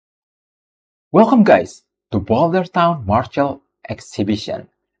Welcome guys to Boulder Town Martial Exhibition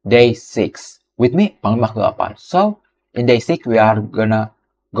Day 6 with me panglimakegelapan. So in Day 6 we are gonna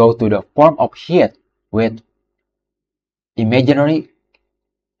go to the form of hit with imaginary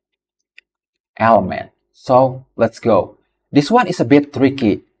element. So let's go. This one is a bit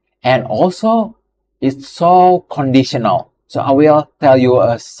tricky and also it's so conditional. So I will tell you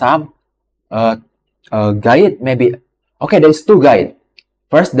some guide maybe. Okay, there's two guide.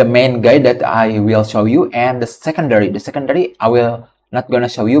 First, the main guide that I will show you, and the secondary. The secondary I will not gonna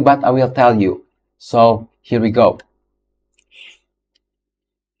show you, but I will tell you. So here we go.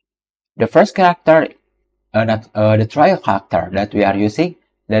 The first character, the trial character that we are using.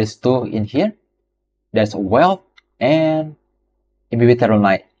 There is two in here. There's wealth and individual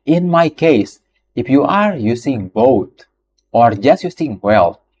night. In my case, if you are using both or just using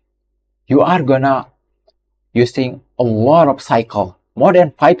wealth, you are gonna using a lot of cycle. More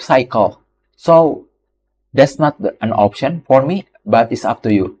than 5 cycle. So that's not an option for me, but it's up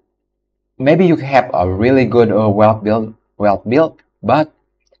to you. Maybe you have a really good wealth build, but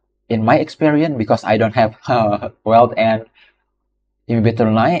in my experience, because I don't have wealth and inhibitor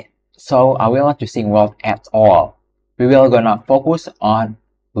night, so I will not using wealth at all. We will gonna focus on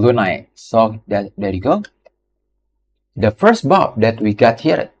blue knight. So there you go. The first buff that we got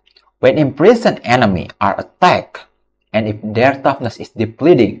here, when imprisoned enemy are attacked, and if their toughness is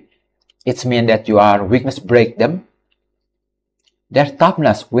depleting, it means that you are weakness break them. Their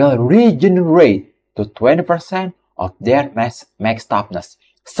toughness will regenerate to 20% of their max toughness.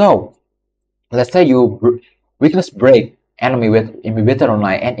 So let's say you weakness break enemy with inhibitor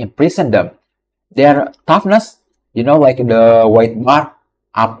online and imprison them. Their toughness, you know, like the white bar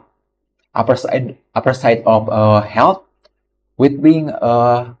upper side of health, with being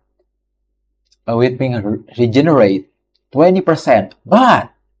regenerate 20%,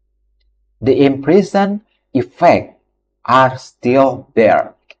 but the imprison effect are still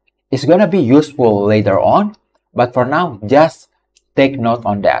there. It's gonna be useful later on, but for now, just take note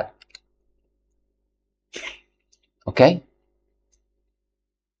on that. Okay.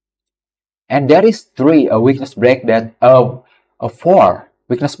 And there is four weakness break that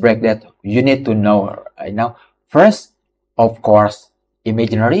you need to know right now. First, of course,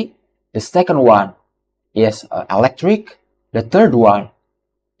 imaginary. The second one is electric. The third one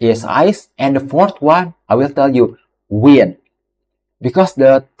is ice, and the fourth one I will tell you wind. Because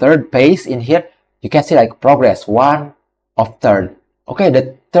the third phase in here, you can see like progress 1 of third. Okay,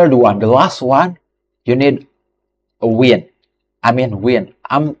 the third one, the last one, you need a wind. I mean wind.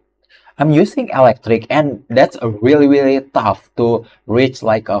 I'm using electric, and that's a really tough to reach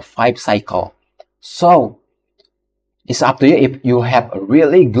like a 5 cycle. So it's up to you. If you have a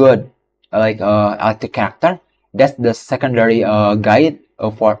really good electric character, that's the secondary guide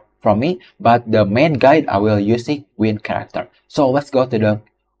from me, but the main guide I will using wind character. So let's go to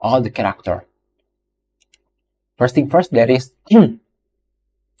all the character. First thing first, there is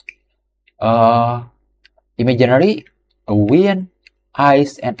imaginary, wind,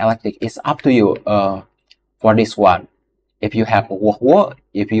 ice, and electric. It's up to you for this one. If you have war,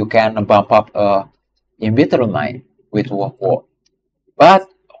 if you can bump up invincible line with war, but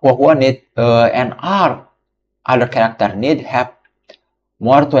war need and other character need have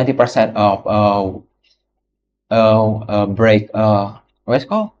more 20% of break, what's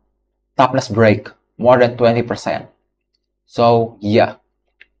called toughness break, more than 20%. So yeah,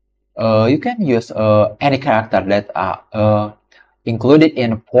 you can use any character that are included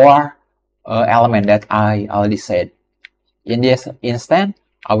in 4 element that I already said. In this instance,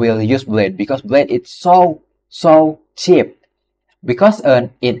 I will use blade because blade is so cheap. Because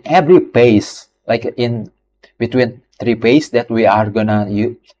in every phase, like in between 3 phases that we are gonna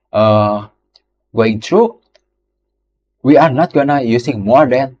going through, we are not gonna using more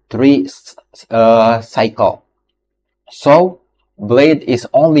than 3 cycle. So blade is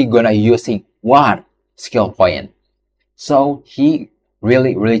only gonna using 1 skill point. So he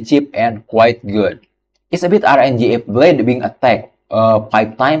really cheap and quite good. It's a bit RNG if blade being attacked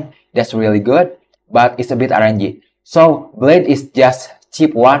 5 times. That's really good, but it's a bit RNG. So blade is just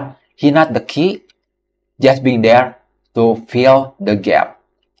cheap one. He not the key, just being there to fill the gap.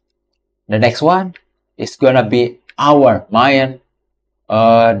 The next one is gonna be our main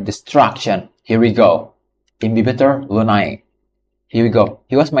destruction. Here we go. Inhibitor Lunai. Here we go.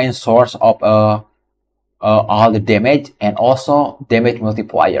 He was main source of all the damage and also damage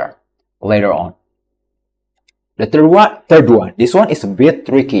multiplier later on. The third one. This one is a bit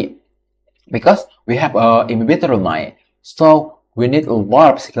tricky because we have inhibitor Lunai. So we need a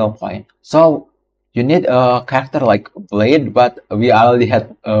lot of skill point. So you need a character like Blade, but we already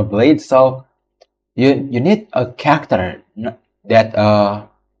had Blade, so You need a character that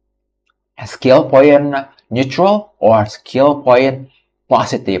skill point neutral or skill point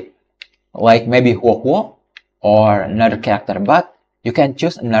positive, like maybe Huo or another character. But you can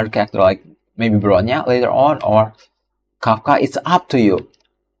choose another character like maybe Bronya later on or Kafka. It's up to you.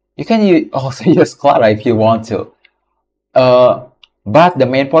 You can also use Clara if you want to. But the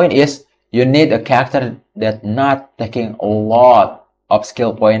main point is you need a character that not taking a lot of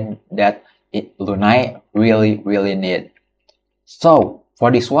skill point that Lunai really need. So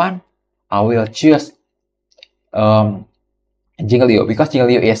for this one, I will choose Jingliu because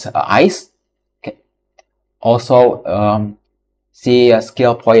Jingliu is ice. Okay. Also, see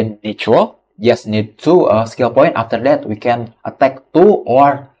skill point neutral. Just need 2 skill point. After that, we can attack 2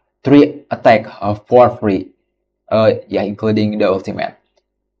 or 3 attack for free. Yeah, including the ultimate.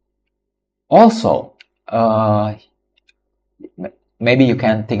 Also, maybe you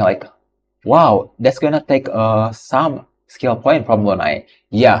can think like, wow, that's gonna take some skill point from Lunai.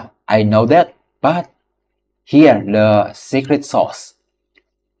 Yeah, I know that, but here the secret sauce.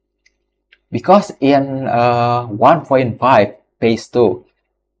 Because in 1.5 phase 2,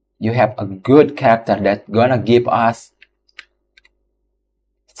 you have a good character that gonna give us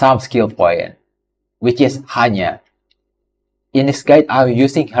some skill point, which is Hanya. In this guide, I'm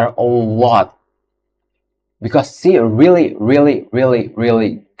using her a lot because she really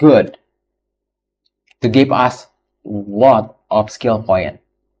good to give us a lot of skill point.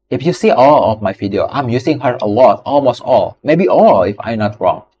 If you see all of my video, I'm using her a lot, almost all, maybe all if I'm not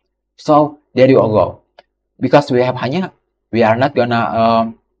wrong. So there you go. Because we have Hanya, we are not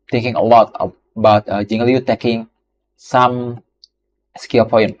gonna thinking a lot about Jingliu taking some skill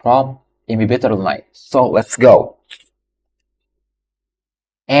point from Inhibitor Light. So let's go.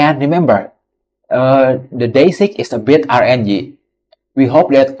 And remember, the day 6 is a bit RNG. We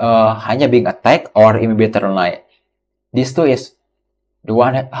hope that Hanya being attacked or Inhibitor Light. These two is the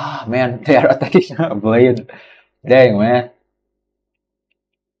one that, man, they are attacking Blade. Dang, man.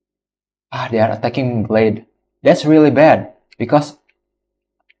 They are attacking Blade. That's really bad because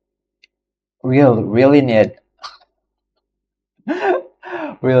we'll really need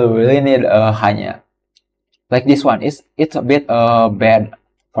Hanya. Like this one, it's a bit bad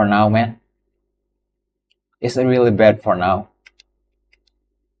for now, man. It's really bad for now.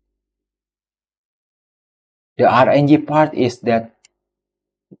 The RNG part is that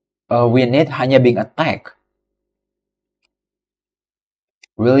we need Hanya being attacked.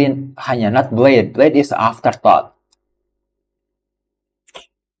 Really, Hanya, not Blade. Blade is afterthought.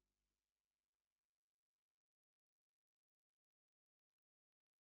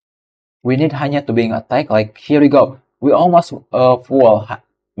 We need Hanya to being attacked. Like, here we go. We almost full,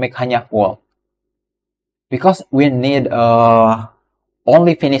 make Hanya full. Because we need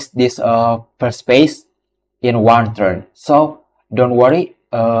only finish this first phase in one turn. So, don't worry,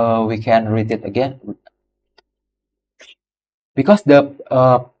 we can read it again. Because the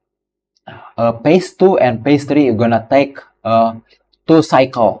phase 2 and phase 3 are gonna take 2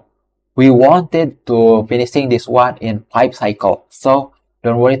 cycle. We wanted to finishing this one in 5 cycle. So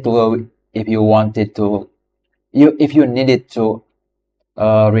don't worry to if you wanted to if you needed to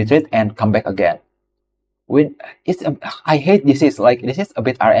retreat and come back again. I hate this is like this is a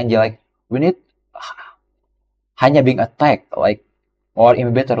bit RNG, like we need Hanya being attacked like or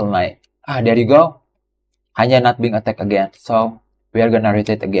in better like there you go. Hanya not being attacked again. So we are gonna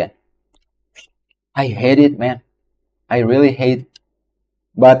retreat again. I hate it, man. I really hate.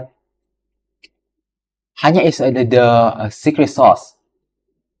 But Hanya is the secret sauce.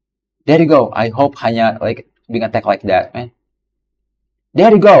 There you go. I hope Hanya like being attacked like that, man.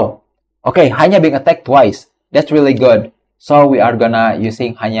 There you go. Okay, Hanya being attacked twice. That's really good. So we are gonna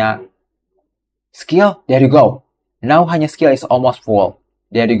using Hanya skill. There you go. Now Hanya skill is almost full.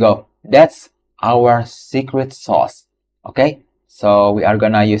 There you go. That's our secret sauce. Okay. So we are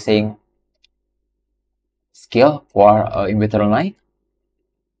gonna using skill for Invitor Online.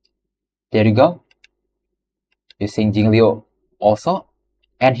 There you go. Using Jingliu also.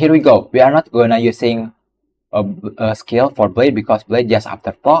 And here we go. We are not gonna using a skill for Blade because Blade just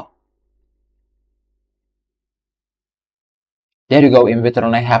afterthought. There you go. Invitor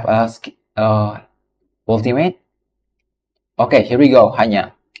Online have a ultimate. Okay, here we go.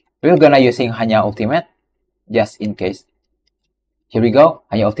 Hanya. We're gonna using Hanya ultimate just in case. Here we go.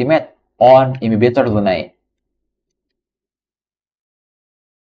 Hanya ultimate on Inhibitor Lunai.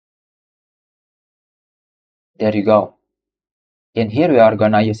 There you go. In here we are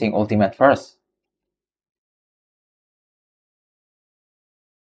gonna using ultimate first.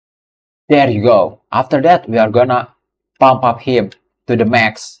 There you go. After that we are gonna pump up him to the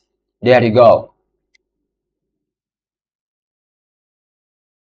max. There you go.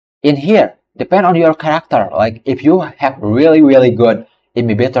 In here, depend on your character. Like if you have really good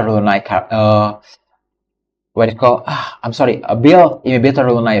inhibitor lunite, what it call? I'm sorry, a build inhibitor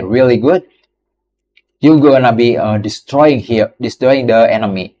lunite really good. You're gonna be destroying the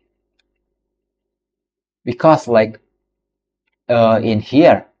enemy, because like in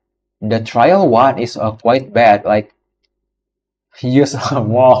here, the trial one is quite bad. Like use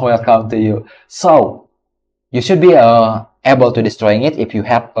more welcome to you. So you should be able to destroying it if you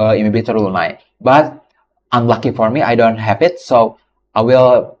have inhibitor lunite. But unlucky for me, I don't have it, so I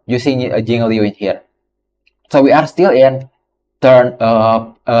will using Jingliu in here. So we are still in turn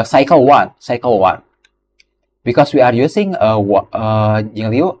cycle one. Because we are using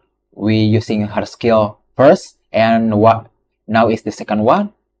Jingliu, we using her skill first, and what now is the second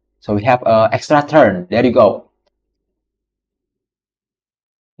one. So we have extra turn. There you go.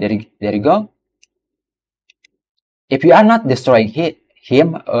 There you go. If you are not destroying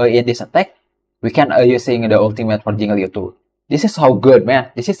him in this attack, we can using the ultimate for Jingliu too. This is so good,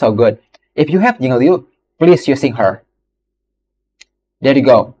 man. This is so good. If you have Jingliu, please using her. There you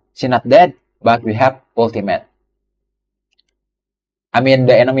go. She's not dead, but we have ultimate. I mean,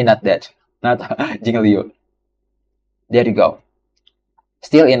 the enemy not dead, not Jingliu. There you go.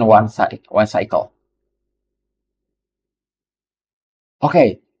 Still in one cycle.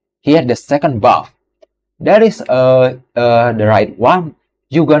 Okay, here the second buff. That is the right one.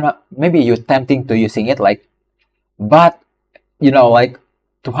 Maybe you're tempting to using it like, but you know, like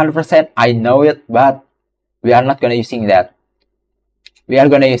 200% I know it, but we are not gonna using that. We are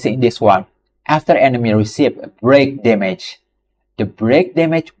gonna using this one. After enemy receive break damage, the break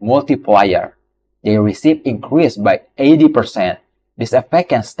damage multiplier they receive increased by 80%. This effect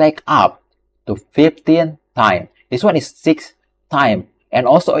can stack up to 15 times. This one is 6 times, and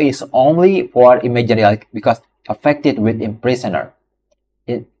also is only for imaginary, like, because affected with imprisoner.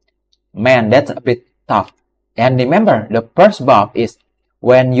 Man, that's a bit tough. And remember, the first buff is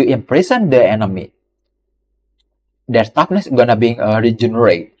when you imprison the enemy, their toughness is gonna be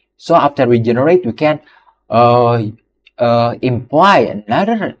regenerate. So after regenerate, we can imply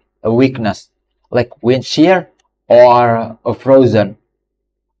another weakness like wind shear or frozen.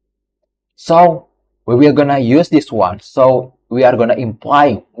 So we will gonna use this one. So we are gonna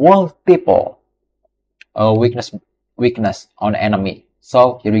imply multiple weakness on enemy.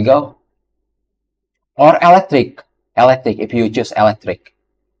 So here we go. Or electric if you choose electric.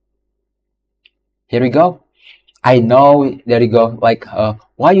 Here we go. I know, there you go. Like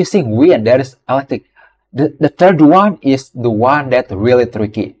why using wind? There is electric. The third one is the one that really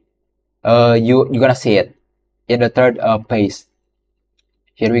tricky. You're gonna see it in the third page.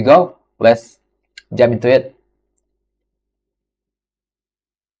 Here we go. Let's jump into it.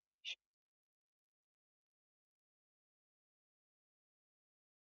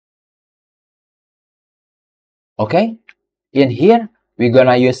 Okay, in here we're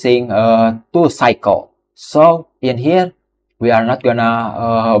gonna using 2 cycle. So in here we are not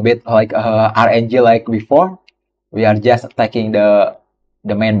gonna bit like RNG like before. We are just attacking the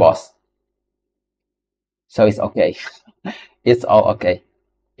main boss. So it's okay. It's all okay.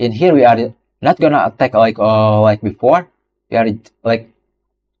 In here we are not gonna attack like before. We are like,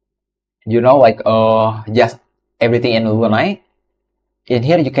 you know, like just everything in Lunite. In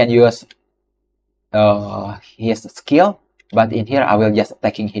here you can use his skill, but in here I will just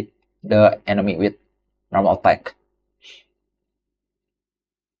attacking the enemy with normal attack.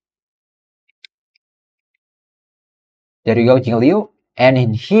 There you go, Jingliu. And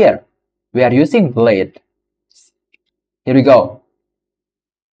in here we are using blade. Here we go.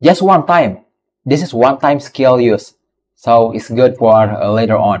 Just one time. This is one time skill use, so it's good for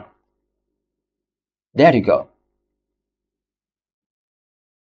later on. There you go.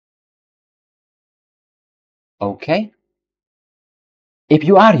 Okay. If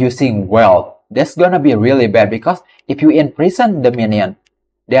you are using well, that's gonna be really bad, because if you imprison the minion,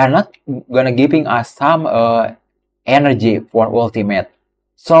 they are not gonna giving us some energy for ultimate.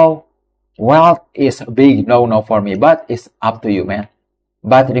 So well is a big no-no for me, but it's up to you, man.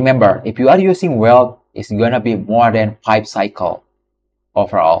 But remember, if you are using well, it's gonna be more than 5 cycle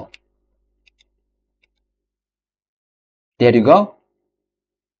overall. There you go.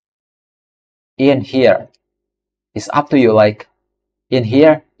 In here, it's up to you. Like in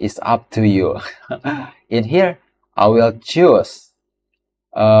here, it's up to you. In here, I will choose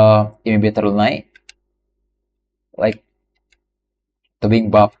inhibitor lunite, like to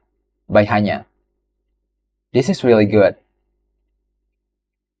being buffed by Hanya. This is really good.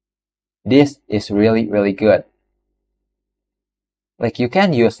 This is really good. Like you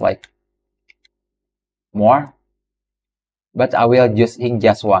can use like more, but I will using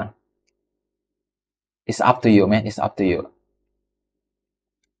just one. It's up to you, man. It's up to you.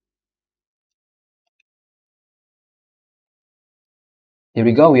 Here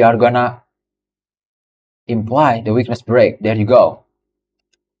we go. We are gonna imply the weakness break. There you go.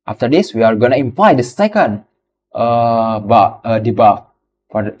 After this, we are gonna imply the second debuff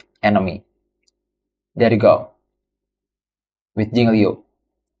for the enemy. There you go. With Jingliu.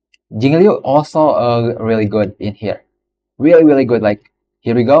 Jingliu also really good in here. Really good. Like,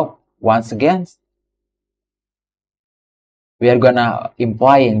 here we go. Once again, we are gonna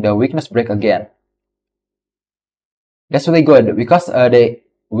implying the weakness break again. That's really good because the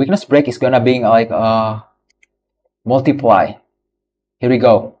weakness break is gonna be like multiply. Here we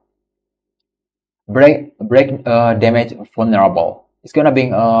go. Break damage vulnerable. It's gonna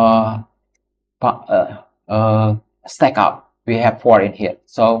be stack up. We have 4 in here,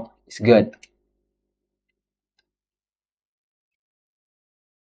 so it's good.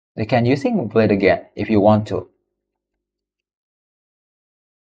 You can using blade again if you want to,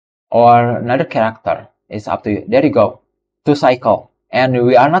 or another character. It's up to you. There you go. 2 cycle, and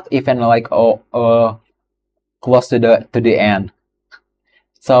we are not even like close to the end.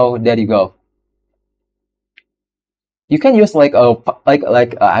 So there you go. You can use like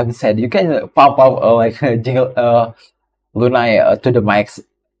I said, you can pump up like jingle Lunai to the max.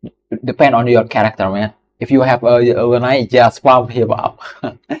 Depend on your character, man. If you have Lunai, just pump him up.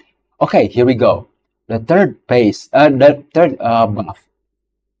 Okay, here we go. The third base, the third buff.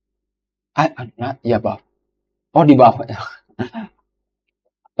 Not buff. Oh, the buff.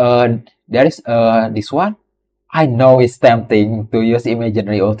 There is this one. I know it's tempting to use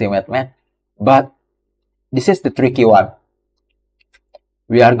imaginary ultimate, man, but this is the tricky one.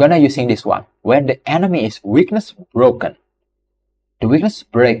 We are gonna using this one when the enemy is weakness broken. The weakness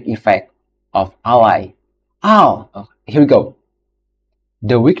break effect of ally. Here we go.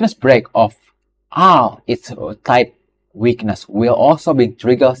 The weakness break of its type weakness will also be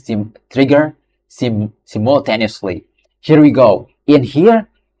triggered simultaneously. Here we go. In here,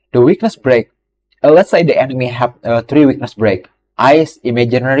 the weakness break. Let's say the enemy have 3 weakness break: ice,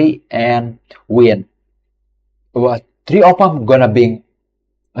 imaginary, and wind. 3 of them gonna be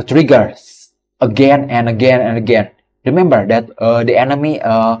triggers again and again and again. Remember that the enemy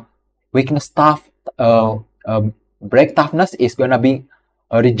weakness break toughness is gonna be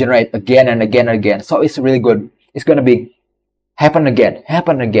regenerate again and again and again. So it's really good. It's gonna be happen again.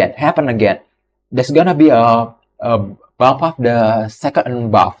 There's gonna be a bump up the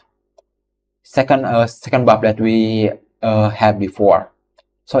second buff that we had before.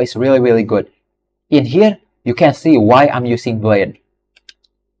 So it's really good. In here, you can see why I'm using blade.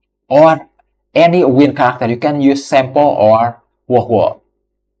 Or any wind character, you can use sample or whirlpool.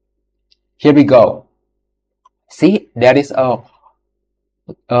 Here we go. See, there is a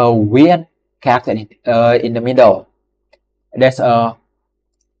wind character in the middle. There's a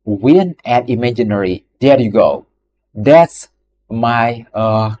wind and imaginary. There you go. That's my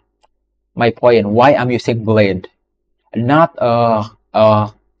my point. Why I'm using blade, not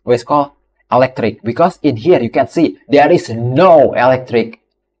what's called electric. Because in here you can see there is no electric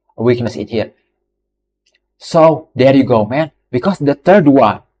weakness in here. So there you go, man. Because the third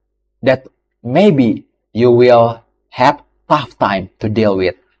one that maybe you will have tough time to deal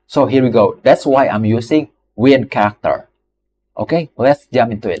with. So here we go. That's why I'm using wind character. Okay, let's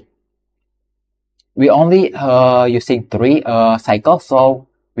jump into it. We only using 3 cycles, so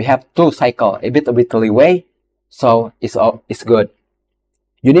we have 2 cycles, a bit leeway. So it's good.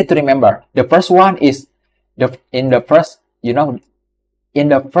 You need to remember the first one is in the first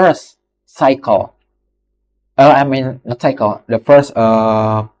cycle. Not cycle. The first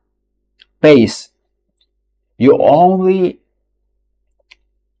phase. You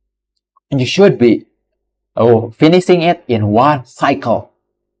should be finishing it in 1 cycle.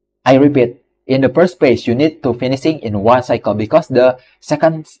 I repeat, in the first phase, you need to finishing in 1 cycle, because the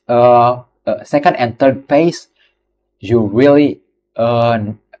second and third phase, you really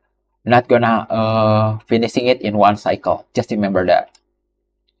not gonna finishing it in 1 cycle. Just remember that.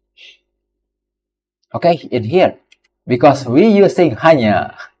 Okay, in here, because we using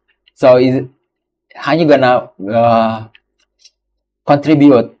hanya, so hanya gonna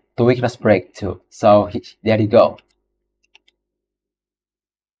contribute to weakness break too. So there you go.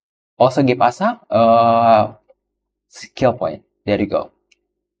 Also give us a skill point. There you go.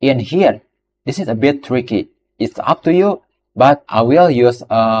 In here, this is a bit tricky. It's up to you, but I will use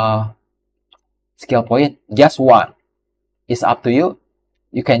a skill point, just 1. It's up to you.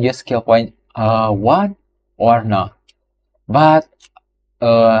 You can use skill point 1 or not. But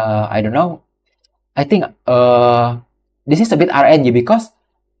I don't know. I think this is a bit RNG because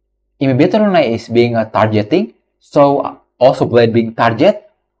immediately is being a targeting, so also blade being target.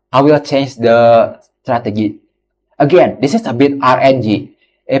 I will change the strategy. Again, this is a bit RNG.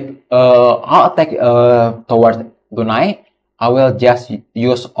 If I'll attack towards Lunai, I will just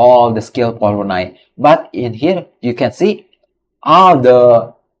use all the skill for Lunai. But in here, you can see all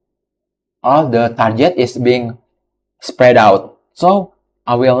the target is being spread out. So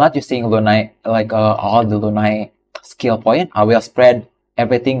I will not using Lunai like all the Lunai skill point. I will spread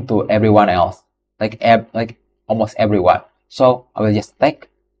everything to everyone else, like almost everyone. So I will just take.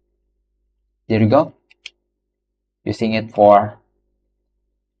 There you go. Using it for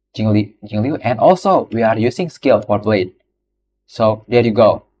Jingliu, and also we are using skill for blade. So there you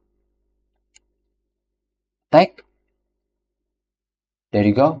go. Take. There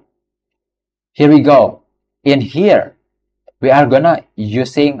you go. Here we go. In here, we are gonna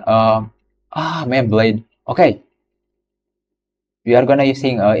using man blade. Okay. We are gonna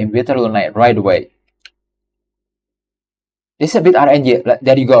using Invitor Lunite right away. This is a bit RNG.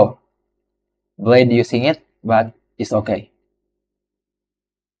 There you go. Blade using it, but it's okay.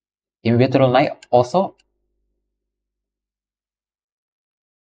 Invitor Lunite also.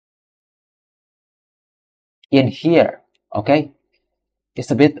 In here, okay.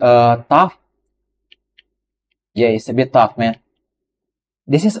 It's a bit tough. Yeah, it's a bit tough, man.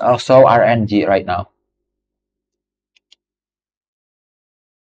 This is also RNG right now.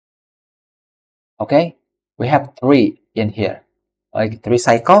 Okay, we have 3 in here, like 3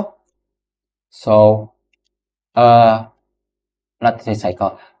 cycle. So, not 3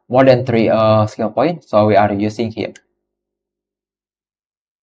 cycle, more than 3 skill points. So we are using here.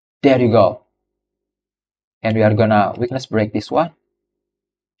 There you go. And we are gonna weakness break this one.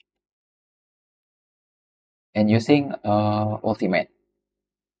 And using ultimate.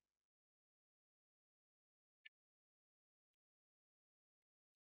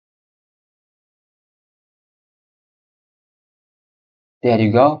 There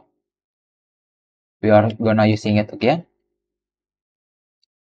you go. We are gonna using it again.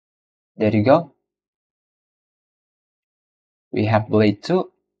 There you go. We have blade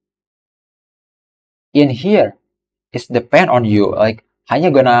 2. In here, it's depend on you. Like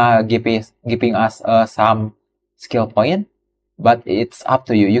hanya gonna giving us some skill point, but it's up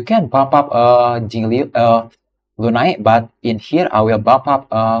to you. You can bump up Jingliu Lunai, but in here I will bump up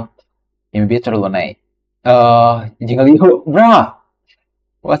Inhibitor Lunai. Jingliu, bruh!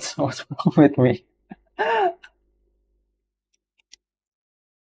 What's wrong with me?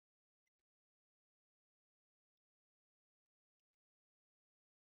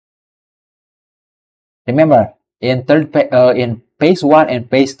 Remember, in in phase 1 and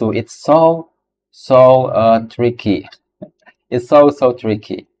phase 2, it's so tricky. It's so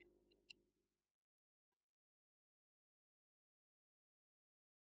tricky.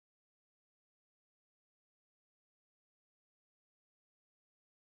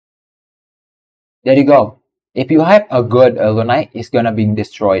 There you go. If you have a good Lunite, it's gonna be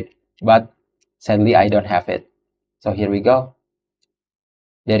destroyed. But sadly, I don't have it. So here we go.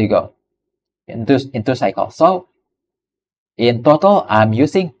 There you go. Into cycle. So in total, I'm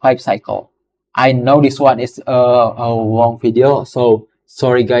using 5 cycle. I know this one is a long video, so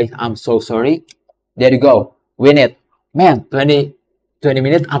sorry guys, I'm so sorry. There you go. Win it. Man, 20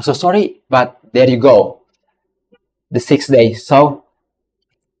 minutes, I'm so sorry, but there you go. The 6th day. So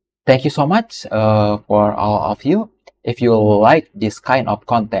thank you so much for all of you. If you like this kind of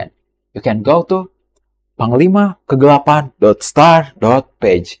content, you can go to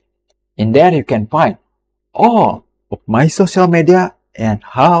panglimakegelapan.start.page. In there you can find all of my social media and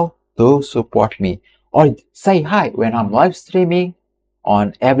how to support me or say hi when I'm live streaming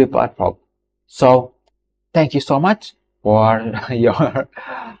on every platform. So thank you so much for your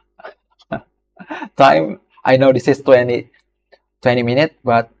time. I know this is 20 minutes,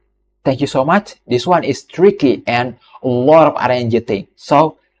 but thank you so much. This one is tricky and a lot of RNG thing.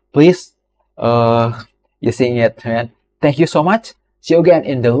 So please using it, man. Thank you so much. See you again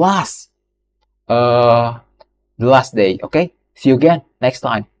in the last day. Okay, see you again next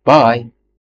time. Bye.